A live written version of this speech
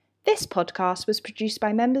This podcast was produced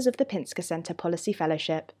by members of the Pinsker Centre Policy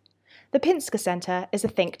Fellowship. The Pinsker Centre is a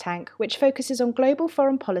think tank which focuses on global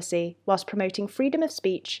foreign policy whilst promoting freedom of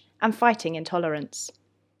speech and fighting intolerance.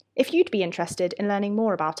 If you'd be interested in learning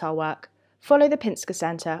more about our work, follow the Pinsker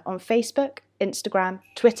Centre on Facebook, Instagram,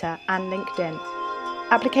 Twitter and LinkedIn.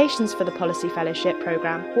 Applications for the Policy Fellowship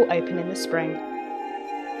programme will open in the spring.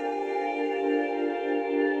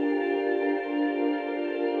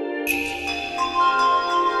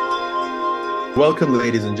 Welcome,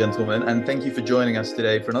 ladies and gentlemen, and thank you for joining us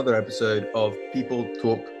today for another episode of People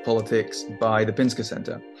Talk Politics by the Pinsker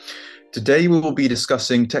Centre. Today we will be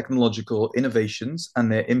discussing technological innovations and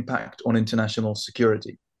their impact on international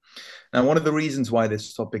security. Now, one of the reasons why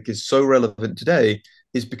this topic is so relevant today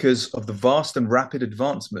is because of the vast and rapid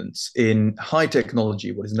advancements in high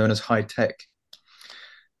technology, what is known as high tech.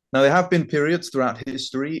 Now, there have been periods throughout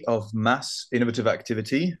history of mass innovative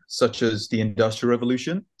activity, such as the Industrial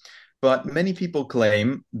Revolution, but many people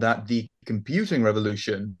claim that the computing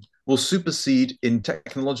revolution will supersede in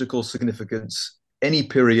technological significance any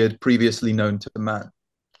period previously known to man.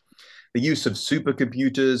 The use of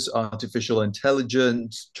supercomputers, artificial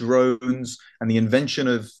intelligence, drones, and the invention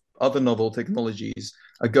of other novel technologies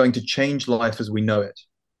are going to change life as we know it.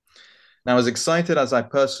 Now, as excited as I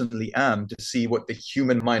personally am to see what the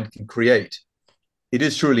human mind can create, it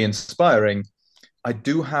is truly inspiring. I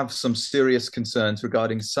do have some serious concerns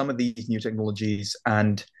regarding some of these new technologies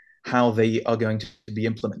and how they are going to be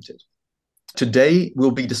implemented. Today,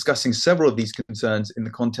 we'll be discussing several of these concerns in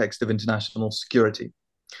the context of international security.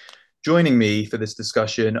 Joining me for this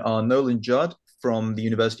discussion are Nolan Judd from the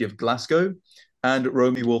University of Glasgow and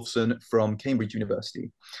Romy Wolfson from Cambridge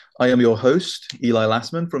University. I am your host, Eli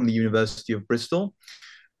Lassman from the University of Bristol.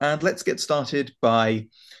 And let's get started by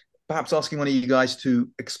perhaps asking one of you guys to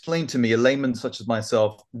explain to me, a layman such as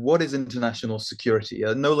myself, what is international security?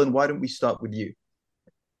 Nolan, why don't we start with you?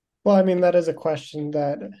 Well, I mean, that is a question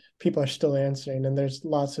that people are still answering, and there's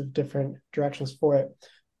lots of different directions for it.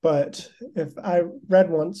 But if I read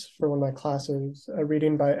once for one of my classes, a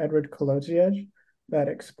reading by Edward Kolodziej that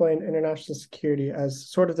explained international security as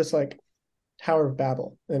sort of this like Tower of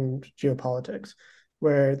Babel in geopolitics,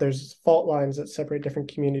 where there's fault lines that separate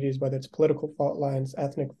different communities, whether it's political fault lines,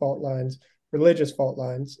 ethnic fault lines, religious fault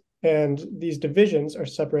lines. And these divisions are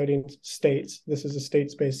separating states. This is a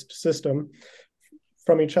states-based system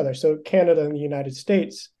from each other. So Canada and the United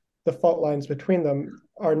States, the fault lines between them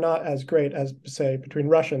are not as great as, say, between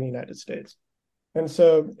Russia and the United States. And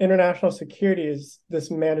so international security is this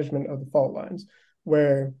management of the fault lines,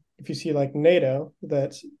 where if you see like NATO,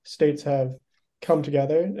 that states have come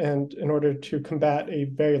together and in order to combat a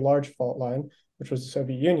very large fault line, which was the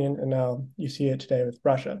Soviet Union, and now you see it today with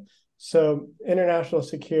Russia. So international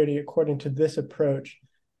security, according to this approach,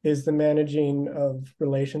 is the managing of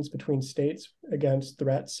relations between states against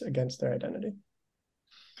threats against their identity.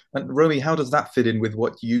 And Romy, how does that fit in with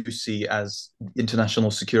what you see as international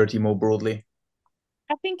security more broadly?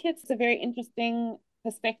 I think it's a very interesting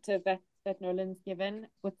perspective that Nolan's given,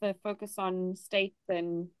 with the focus on states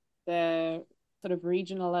and the sort of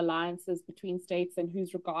regional alliances between states and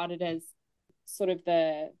who's regarded as sort of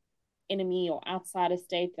the enemy or outsider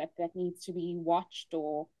state that needs to be watched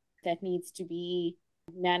or that needs to be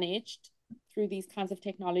managed through these kinds of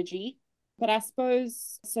technology. But I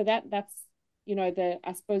suppose so that's the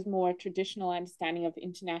I suppose more traditional understanding of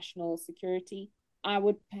international security. I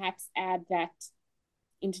would perhaps add that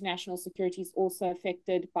international security is also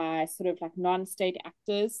affected by sort of like non-state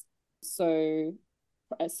actors. So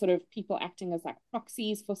sort of people acting as like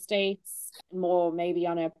proxies for states, more maybe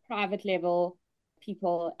on a private level,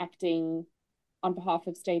 people acting on behalf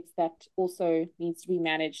of states that also needs to be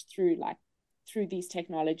managed through these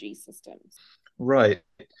technology systems. Right.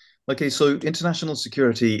 Okay, so international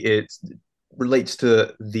security, it relates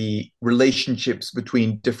to the relationships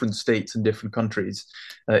between different states and different countries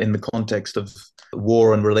in the context of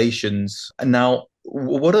war and relations. And now,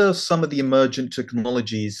 what are some of the emergent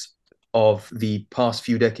technologies of the past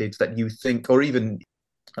few decades that you think, or even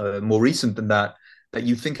more recent than that, that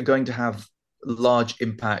you think are going to have large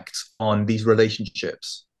impacts on these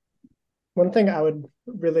relationships? One thing I would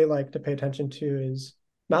really like to pay attention to is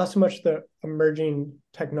not so much the emerging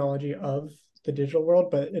technology of the digital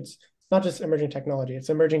world, but it's not just emerging technology, it's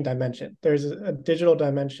emerging dimension. There's a digital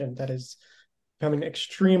dimension that is becoming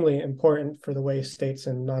extremely important for the way states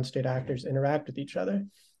and non-state actors interact with each other.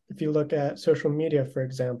 If you look at social media, for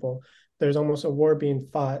example, there's almost a war being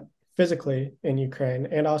fought physically in Ukraine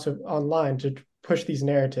and also online to push these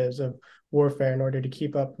narratives of warfare in order to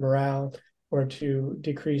keep up morale or to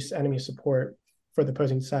decrease enemy support for the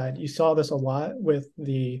opposing side. You saw this a lot with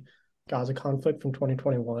the Gaza conflict from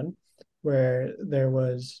 2021, where there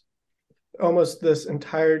was almost this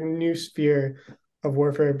entire new sphere of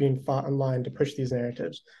warfare being fought online to push these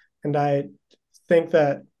narratives. And I think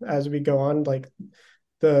that as we go on, like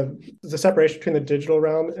the separation between the digital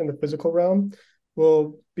realm and the physical realm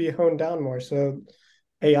will be honed down more. So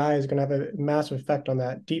AI is going to have a massive effect on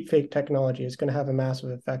that. Deepfake technology is going to have a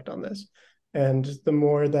massive effect on this. And the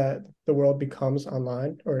more that the world becomes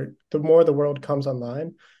online, or the more the world comes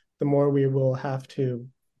online, the more we will have to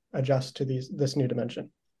adjust to this new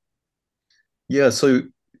dimension. Yeah, so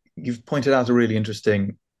you've pointed out a really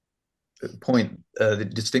interesting point, the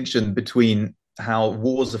distinction between how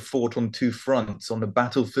wars are fought on two fronts, on the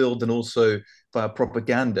battlefield and also via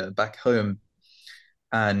propaganda back home.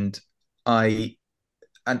 And I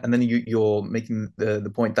and then you're making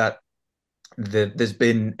the point that there's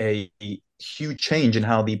been a huge change in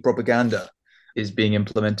how the propaganda is being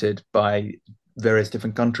implemented by various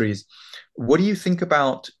different countries. What do you think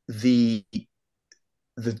about the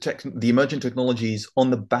emergent technologies on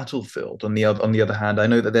the battlefield? On the other hand, I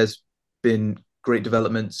know that there's been great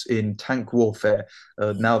developments in tank warfare.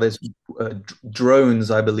 Now there's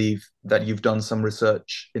drones, I believe, that you've done some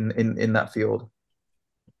research in that field.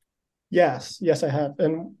 Yes, I have.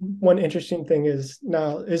 And one interesting thing is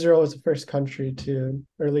now Israel is the first country to,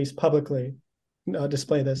 or at least publicly,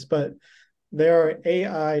 display this, but there are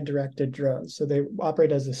AI directed drones. So they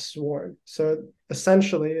operate as a swarm. So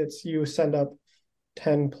essentially, it's you send up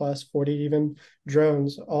 10 plus 40 even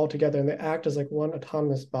drones all together, and they act as like one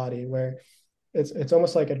autonomous body where it's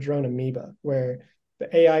almost like a drone amoeba where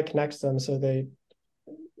the AI connects them, so they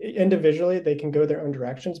individually they can go their own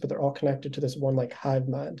directions, but they're all connected to this one like hive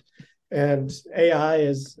mind. And AI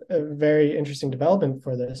is a very interesting development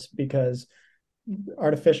for this because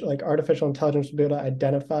artificial intelligence will be able to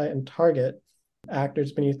identify and target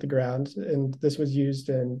actors beneath the ground. And this was used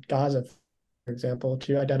in Gaza, for example,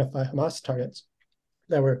 to identify Hamas targets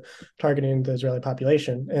that were targeting the Israeli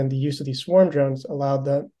population. And the use of these swarm drones allowed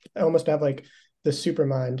them almost to have like the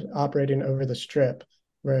supermind operating over the strip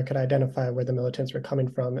where it could identify where the militants were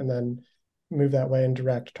coming from and then move that way and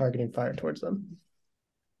direct targeting fire towards them.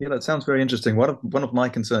 Yeah, that sounds very interesting. One of my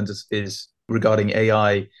concerns is regarding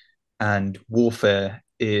AI and warfare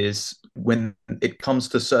is when it comes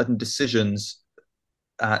to certain decisions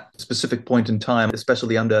at a specific point in time,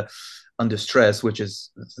 especially under stress, which is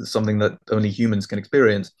something that only humans can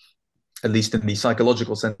experience, at least in the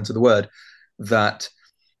psychological sense of the word, that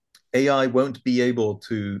AI won't be able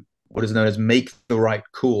to what is known as make the right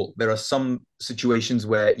call. There are some situations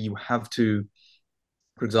where you have to,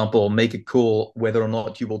 for example, make a call whether or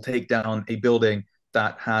not you will take down a building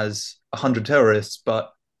that has 100 terrorists,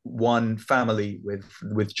 but one family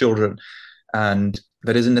with children, and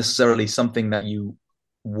that isn't necessarily something that you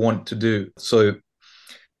want to do. So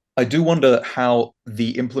I do wonder how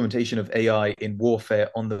the implementation of AI in warfare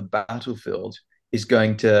on the battlefield is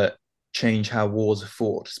going to change how wars are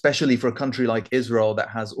fought, especially for a country like Israel that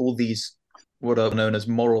has all these what are known as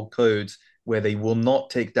moral codes where they will not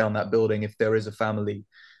take down that building if there is a family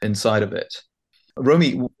inside of it.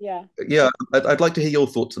 Romy, Yeah. I'd like to hear your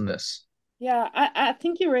thoughts on this. Yeah, I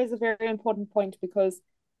think you raise a very important point because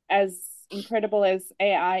as incredible as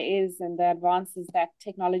AI is and the advances that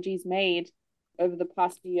technology's made over the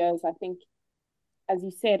past few years, I think, as you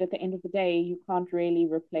said, at the end of the day, you can't really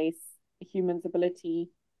replace a human's ability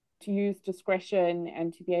to use discretion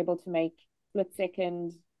and to be able to make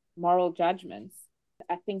split-second moral judgments.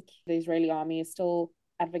 I think the Israeli army is still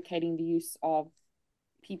advocating the use of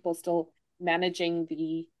people still managing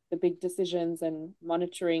the big decisions and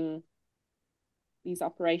monitoring these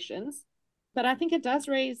operations. But I think it does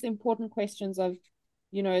raise important questions of,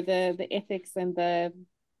 the ethics and the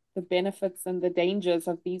benefits and the dangers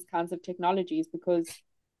of these kinds of technologies, because,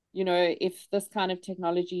 if this kind of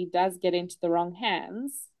technology does get into the wrong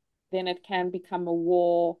hands, then it can become a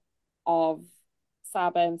war of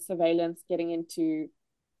cyber and surveillance getting into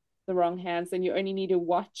the wrong hands. And you only need to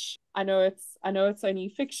watch. I know it's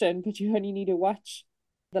only fiction, but you only need to watch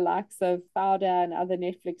the likes of Fauda and other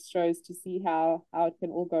Netflix shows to see how it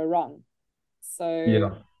can all go wrong. So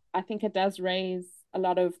Yeah. I think it does raise a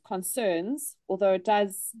lot of concerns, although it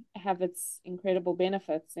does have its incredible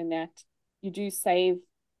benefits in that you do save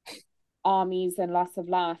armies and loss of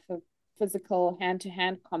life of physical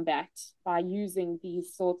hand-to-hand combat by using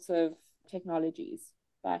these sorts of technologies.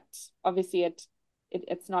 But obviously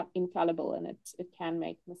it's not infallible and it can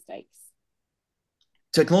make mistakes.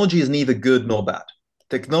 Technology is neither good nor bad.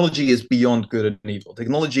 Technology is beyond good and evil.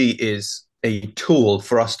 Technology is a tool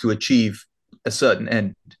for us to achieve a certain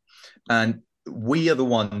end. And we are the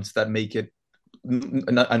ones that make it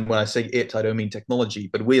and when I say it, I don't mean technology,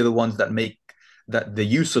 but we are the ones that make that the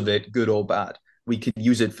use of it good or bad. We can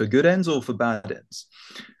use it for good ends or for bad ends.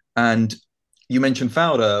 And you mentioned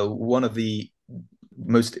Fowler. One of the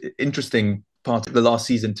most interesting parts of the last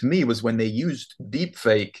season to me was when they used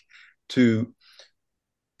deepfake to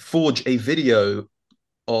forge a video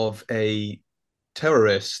of a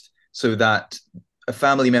terrorist so that a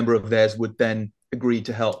family member of theirs would then agree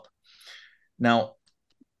to help. Now,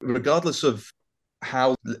 regardless of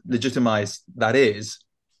how legitimized that is,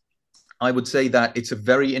 I would say that it's a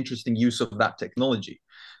very interesting use of that technology.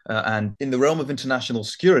 And in the realm of international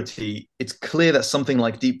security, it's clear that something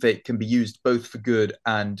like deepfake can be used both for good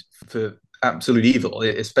and for absolute evil,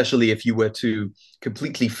 especially if you were to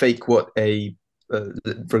completely fake what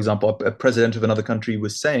for example, a president of another country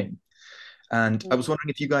was saying. And I was wondering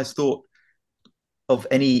if you guys thought of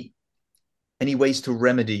any ways to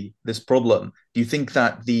remedy this problem. Do you think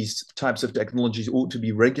that these types of technologies ought to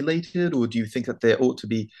be regulated, or do you think that there ought to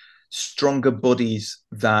be stronger bodies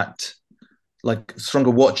that, like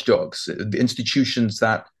stronger watchdogs, the institutions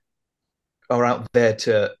that are out there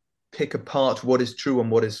to pick apart what is true and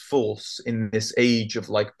what is false in this age of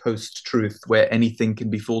like post-truth where anything can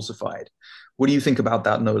be falsified? What do you think about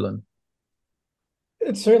that, Nolan?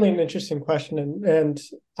 It's certainly an interesting question, and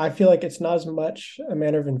I feel like it's not as much a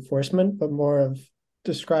matter of enforcement, but more of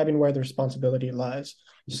describing where the responsibility lies.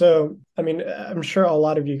 So, I mean, I'm sure a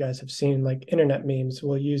lot of you guys have seen like internet memes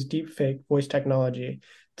will use deepfake voice technology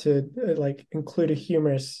to like include a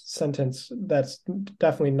humorous sentence that's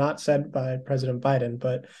definitely not said by President Biden,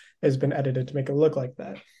 but has been edited to make it look like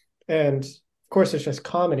that. And of course, it's just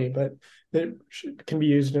comedy, but it can be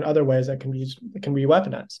used in other ways that can be used, it can be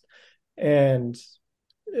weaponized. And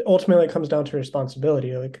ultimately it comes down to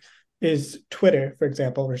responsibility. Like, is Twitter, for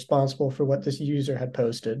example, responsible for what this user had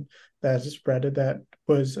posted that has spread that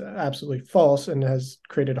was absolutely false and has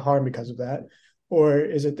created harm because of that? Or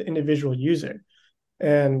is it the individual user?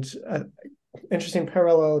 And interesting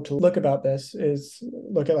parallel to look about this is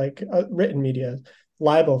look at like written media,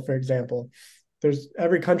 libel, for example. There's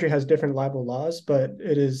every country has different libel laws, but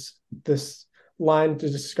it is this line to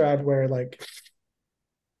describe where like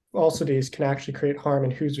falsities can actually create harm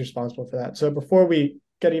and who's responsible for that. So before we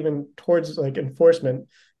get even towards like enforcement,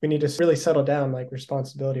 we need to really settle down like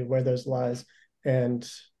responsibility where those lies. And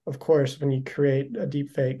of course, when you create a deep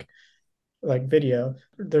fake like video,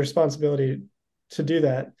 the responsibility to do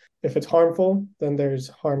that, if it's harmful, then there's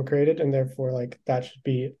harm created, and therefore like that should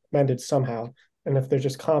be amended somehow. And if there's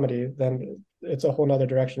just comedy, then it's a whole nother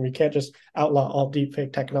direction. We can't just outlaw all deep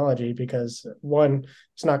fake technology because one,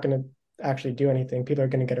 it's not going to actually do anything. People are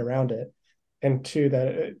going to get around it. And two,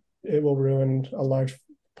 that it will ruin a large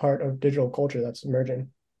part of digital culture that's emerging.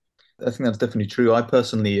 I think that's definitely true. I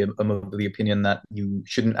personally am of the opinion that you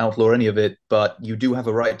shouldn't outlaw any of it, but you do have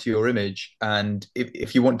a right to your image. And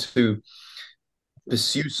if you want to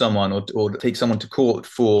pursue someone or take someone to court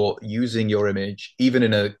for using your image, even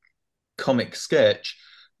in a comic sketch,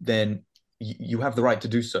 then you have the right to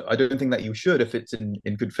do so. I don't think that you should if it's in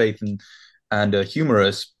good faith and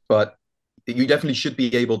humorous, but you definitely should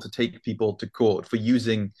be able to take people to court for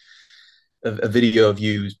using a video of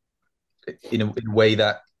you in a way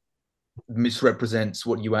that misrepresents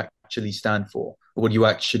what you actually stand for or what you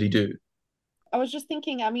actually do. I was just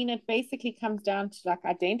thinking, I mean, it basically comes down to like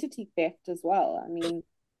identity theft as well. I mean,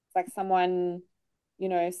 it's like someone,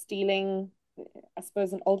 stealing, I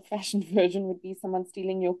suppose an old-fashioned version would be someone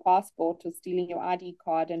stealing your passport or stealing your ID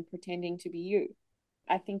card and pretending to be you.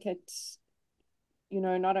 I think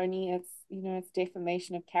not only it's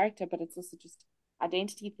defamation of character, but it's also just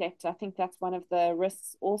identity theft. I think that's one of the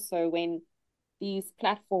risks also when these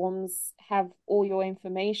platforms have all your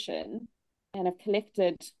information and have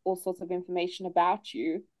collected all sorts of information about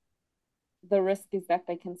you. The risk is that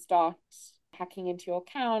they can start hacking into your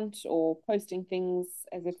account or posting things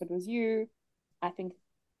as if it was you. I think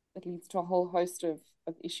it leads to a whole host of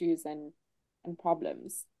issues and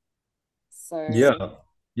problems. Yeah, So yeah, it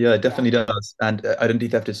yeah. definitely does. And identity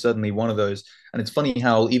theft is certainly one of those. And it's funny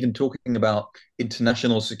how even talking about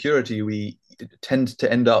international security, we tend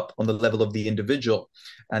to end up on the level of the individual.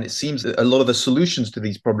 And it seems that a lot of the solutions to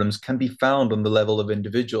these problems can be found on the level of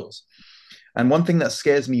individuals. And one thing that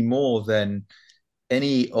scares me more than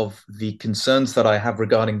any of the concerns that I have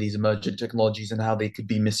regarding these emergent technologies and how they could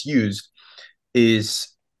be misused is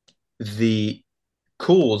the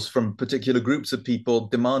calls from particular groups of people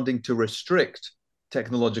demanding to restrict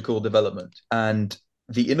technological development and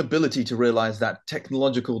the inability to realize that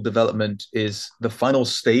technological development is the final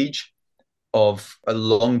stage of a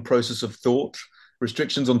long process of thought.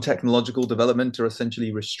 Restrictions on technological development are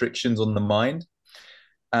essentially restrictions on the mind.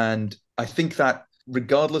 And I think that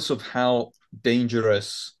regardless of how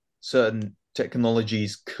dangerous certain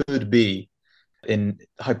technologies could be in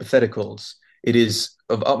hypotheticals, it is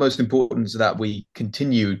of utmost importance that we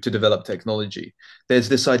continue to develop technology. There's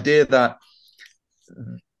this idea that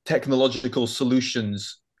technological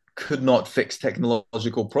solutions could not fix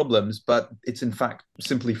technological problems, but it's in fact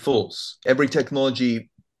simply false. Every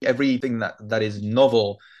technology, everything that is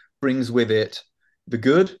novel brings with it the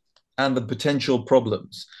good and the potential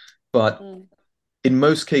problems. But in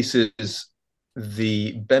most cases,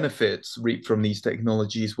 the benefits reaped from these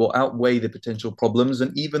technologies will outweigh the potential problems,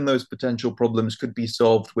 and even those potential problems could be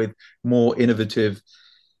solved with more innovative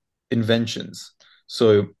inventions.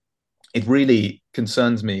 So it really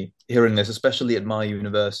concerns me hearing this, especially at my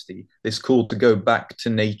university, this call to go back to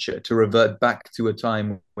nature, to revert back to a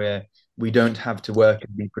time where we don't have to work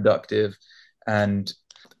and be productive, and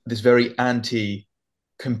this very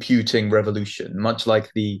anti-computing revolution, much like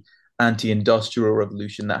the anti-industrial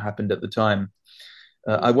revolution that happened at the time.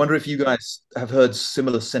 I wonder if you guys have heard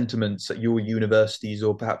similar sentiments at your universities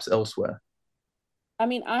or perhaps elsewhere. I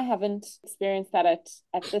mean, I haven't experienced that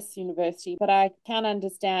at this university, but I can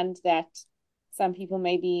understand that some people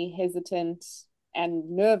may be hesitant and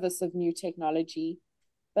nervous of new technology.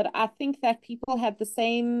 But I think that people had the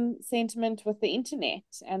same sentiment with the internet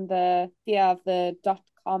and the fear of the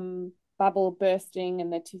dot-com bubble bursting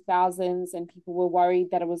in the 2000s, and people were worried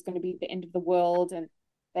that it was going to be the end of the world, and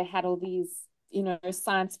they had all these,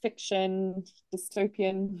 science fiction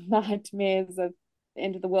dystopian nightmares of the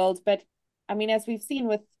end of the world. But I mean, as we've seen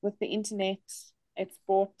with the internet, it's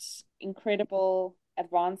brought incredible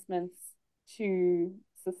advancements to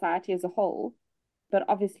society as a whole. But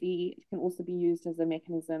obviously, it can also be used as a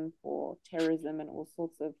mechanism for terrorism and all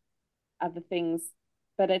sorts of other things.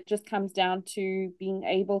 But it just comes down to being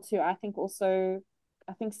able to, I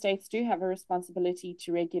think states do have a responsibility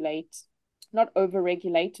to regulate, not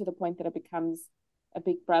over-regulate to the point that it becomes a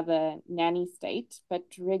big brother nanny state,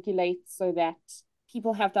 but to regulate so that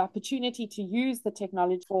people have the opportunity to use the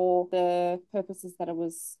technology for the purposes that it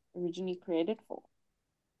was originally created for.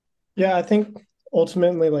 Yeah, I think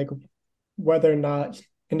ultimately, like, whether or not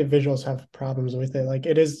individuals have problems with it, like,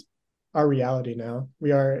 it is our reality now.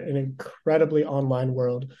 We are an incredibly online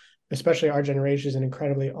world, especially our generation is an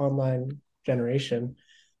incredibly online generation.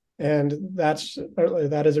 And that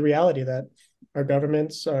is a reality that our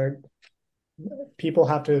governments, our people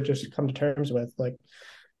have to just come to terms with. Like,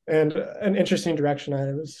 and an interesting direction,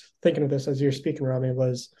 I was thinking of this as you're speaking, Rami,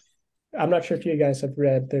 was, I'm not sure if you guys have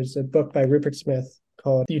read, there's a book by Rupert Smith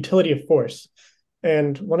called The Utility of Force.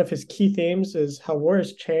 And one of his key themes is how war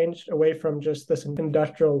has changed away from just this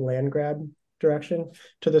industrial land grab direction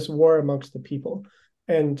to this war amongst the people.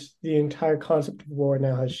 And the entire concept of war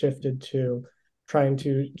now has shifted to trying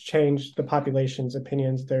to change the population's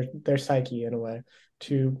opinions, their psyche in a way,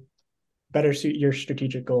 to better suit your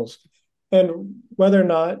strategic goals. And whether or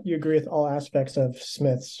not you agree with all aspects of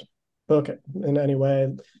Smith's book in any way,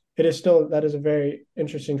 that is a very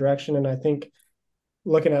interesting direction. And I think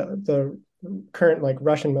looking at the current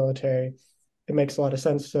Russian military, it makes a lot of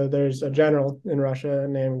sense. So there's a general in Russia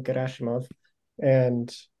named Gerasimov,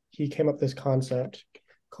 and he came up with this concept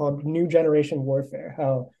called new generation warfare,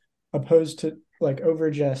 how opposed to over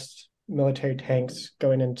just military tanks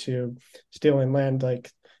going into stealing land,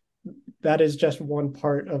 that is just one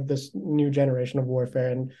part of this new generation of warfare,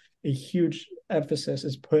 and a huge emphasis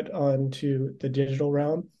is put onto the digital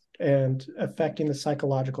realm and affecting the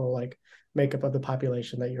psychological makeup of the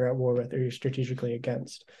population that you're at war with or you're strategically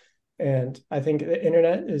against. And I think the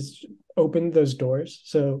internet has opened those doors,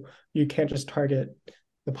 so you can't just target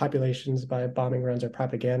the populations by bombing runs or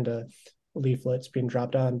propaganda leaflets being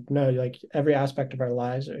dropped on. No, every aspect of our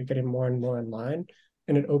lives are getting more and more in line,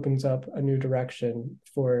 and it opens up a new direction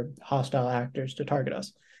for hostile actors to target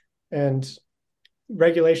us. And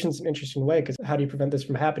regulation is an interesting way, because how do you prevent this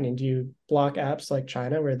from happening? Do you block apps like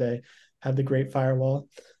China, where they have the Great Firewall,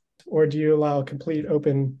 or do you allow complete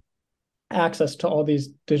open access to all these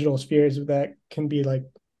digital spheres that can be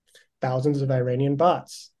thousands of Iranian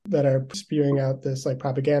bots that are spewing out this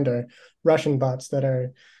propaganda, Russian bots that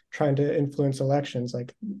are trying to influence elections?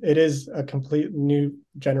 It is a complete new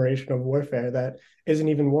generation of warfare that isn't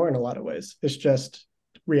even war in a lot of ways. It's just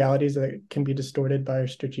realities that can be distorted by our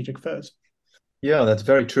strategic foes. Yeah, that's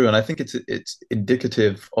very true. And I think it's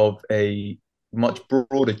indicative of a much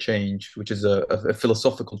broader change, which is a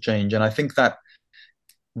philosophical change. And I think that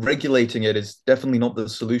regulating it is definitely not the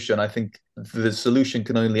solution. I think the solution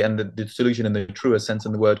can only, and the solution in the truest sense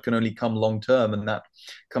of the word, can only come long term. And that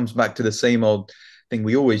comes back to the same old thing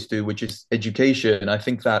we always do, which is education. I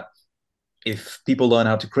think that if people learn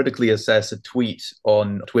how to critically assess a tweet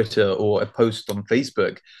on Twitter or a post on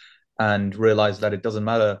Facebook and realize that it doesn't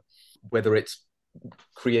matter whether it's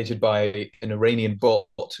created by an Iranian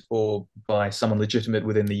bot or by someone legitimate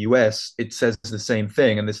within the US, it says the same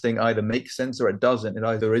thing. And this thing either makes sense or it doesn't. It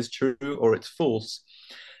either is true or it's false.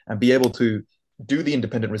 And be able to do the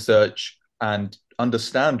independent research and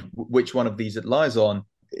understand which one of these it lies on,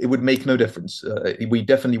 it would make no difference. We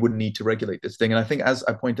definitely wouldn't need to regulate this thing. And I think, as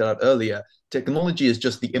I pointed out earlier, technology is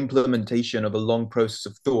just the implementation of a long process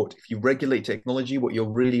of thought. If you regulate technology, what you're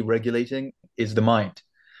really regulating is the mind.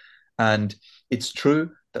 And it's true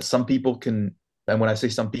that some people can, and when I say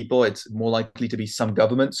some people, it's more likely to be some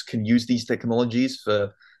governments can use these technologies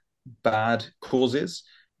for bad causes.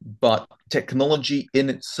 But technology in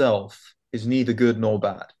itself is neither good nor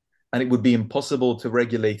bad. And it would be impossible to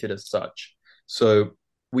regulate it as such. So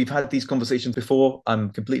we've had these conversations before. I'm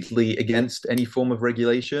completely against any form of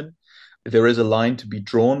regulation. There is a line to be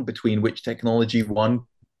drawn between which technology one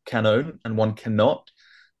can own and one cannot.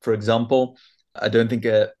 For example, I don't think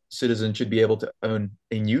a citizen should be able to own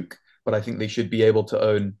a nuke, but I think they should be able to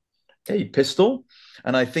own a pistol.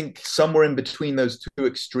 And I think somewhere in between those two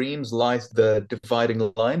extremes lies the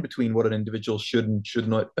dividing line between what an individual should and should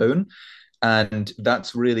not own. And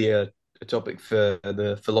that's really a topic for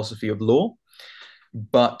the philosophy of law.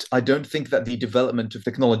 But I don't think that the development of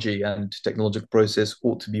technology and technological process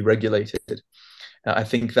ought to be regulated. I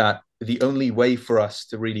think that the only way for us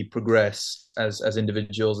to really progress as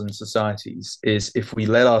individuals and societies is if we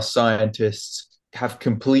let our scientists have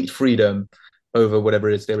complete freedom over whatever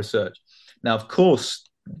it is they research. Now, of course,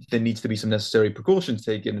 there needs to be some necessary precautions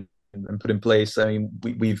taken and put in place. I mean,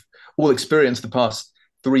 we've all experienced the past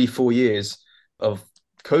 3-4 years of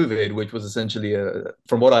COVID, which was essentially,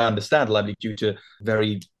 from what I understand, largely due to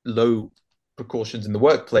very low precautions in the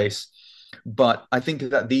workplace. But I think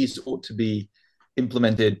that these ought to be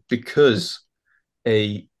implemented because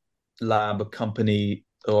a lab, a company,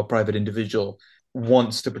 or a private individual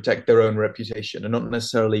wants to protect their own reputation and not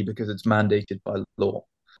necessarily because it's mandated by law.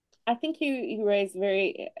 I think you raise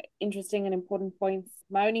very interesting and important points.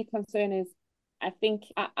 My only concern is I think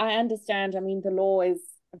I understand. I mean, the law is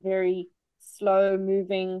a very slow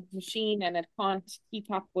moving machine and it can't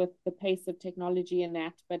keep up with the pace of technology and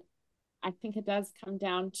that. But I think it does come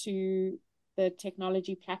down to the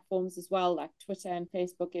technology platforms as well, like Twitter and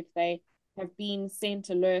Facebook, if they have been sent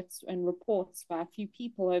alerts and reports by a few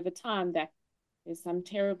people over time that there's some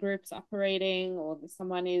terror groups operating or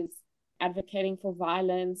someone is advocating for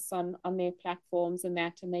violence on their platforms and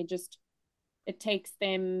that, and it takes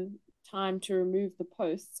them time to remove the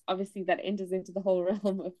posts. Obviously, that enters into the whole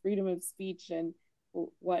realm of freedom of speech and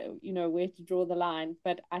what, where to draw the line.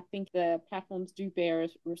 But I think the platforms do bear a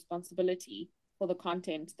responsibility for the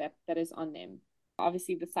content that is on them.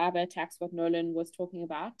 Obviously, the cyber attacks, what Nolan was talking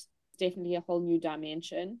about, definitely a whole new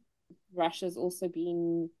dimension. Russia's also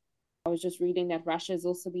been, I was just reading that Russia's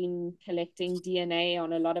also been collecting DNA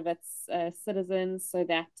on a lot of its citizens so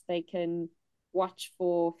that they can watch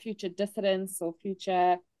for future dissidents or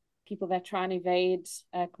future people that try and evade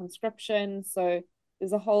conscription. So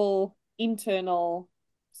there's a whole internal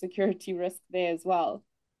security risk there as well.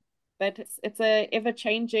 But it's a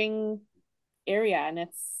ever-changing area, and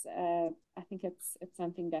it's I think it's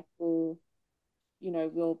something that we'll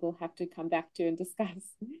have to come back to and discuss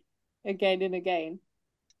again and again.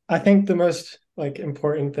 I think the most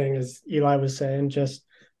important thing is Eli was saying, just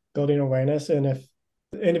building awareness. And if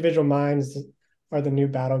individual minds are the new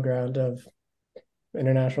battleground of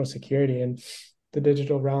international security and the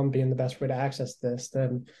digital realm being the best way to access this,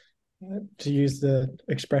 then to use the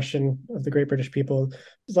expression of the great British people,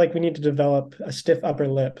 it's like we need to develop a stiff upper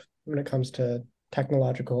lip when it comes to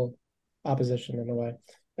technological opposition in a way.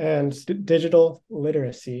 And digital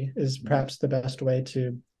literacy is perhaps the best way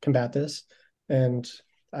to combat this. And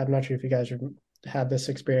I'm not sure if you guys have had this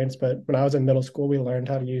experience, but when I was in middle school, we learned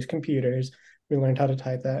how to use computers. We learned how to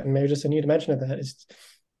type that. And maybe just a new dimension of that is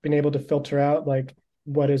being able to filter out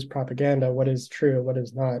what is propaganda, what is true, what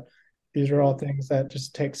is not. These are all things that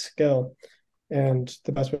just take skill. And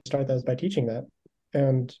the best way to start that is by teaching that.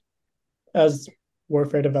 And as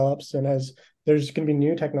warfare develops and as there's going to be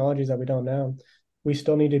new technologies that we don't know, we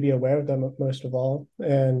still need to be aware of them most of all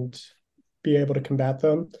and be able to combat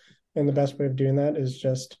them. And the best way of doing that is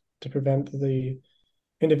just to prevent the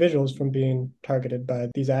individuals from being targeted by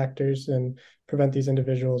these actors and prevent these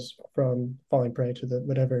individuals from falling prey to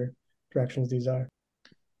whatever directions these are.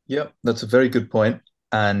 Yep, that's a very good point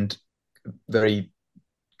and very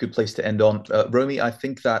good place to end on. Romy, I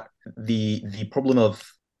think that the problem of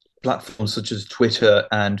platforms such as Twitter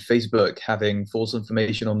and Facebook having false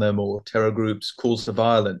information on them, or terror groups, calls to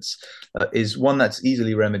violence, is one that's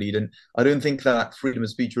easily remedied. And I don't think that freedom of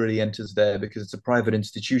speech really enters there because it's a private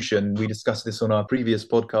institution. We discussed this on our previous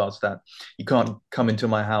podcast, that you can't come into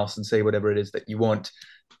my house and say whatever it is that you want.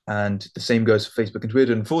 And the same goes for Facebook and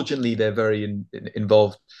Twitter. Unfortunately, they're very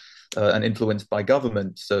involved and influenced by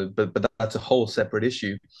government. So, but that's a whole separate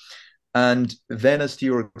issue. And then, as to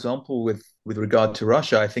your example with regard to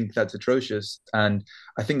Russia, I think that's atrocious. And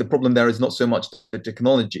I think the problem there is not so much the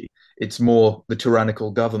technology, it's more the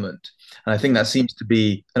tyrannical government. And I think that seems to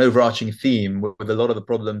be an overarching theme with a lot of the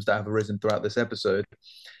problems that have arisen throughout this episode.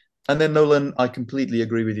 And then, Nolan, I completely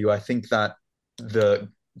agree with you. I think that the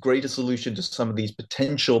greater solution to some of these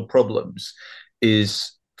potential problems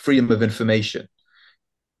is freedom of information,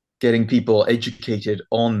 getting people educated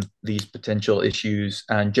on these potential issues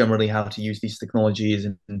and generally how to use these technologies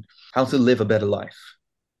and how to live a better life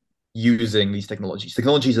using these technologies.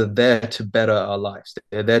 Technologies are there to better our lives.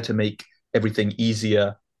 They're there to make everything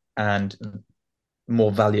easier and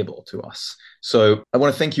more valuable to us. So I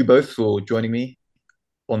want to thank you both for joining me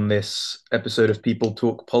on this episode of People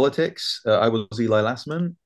Talk Politics. I was Eli Lassman.